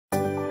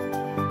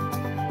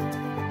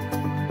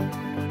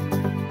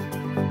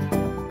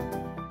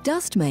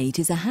Dustmate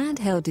is a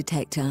handheld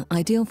detector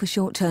ideal for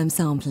short-term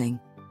sampling,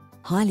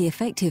 highly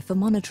effective for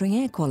monitoring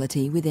air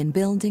quality within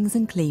buildings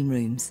and clean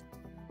rooms.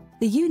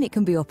 The unit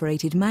can be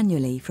operated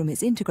manually from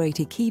its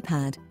integrated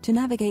keypad to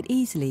navigate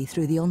easily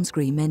through the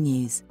on-screen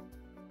menus.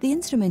 The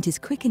instrument is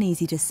quick and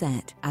easy to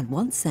set, and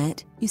once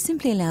set, you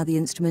simply allow the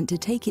instrument to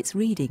take its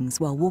readings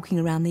while walking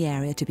around the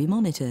area to be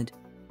monitored.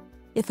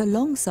 If a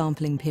long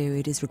sampling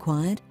period is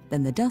required,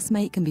 then the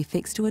Dustmate can be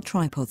fixed to a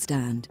tripod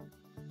stand.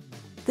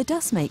 The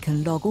Dustmate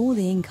can log all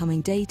the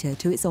incoming data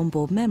to its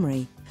onboard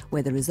memory,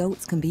 where the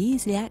results can be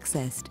easily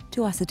accessed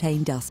to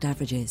ascertain dust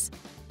averages.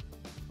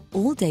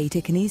 All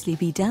data can easily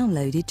be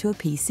downloaded to a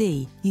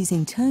PC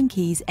using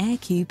Turnkey's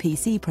AirQ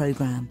PC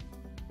program.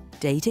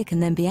 Data can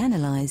then be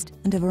analysed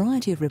and a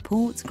variety of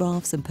reports,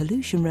 graphs and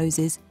pollution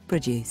roses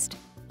produced.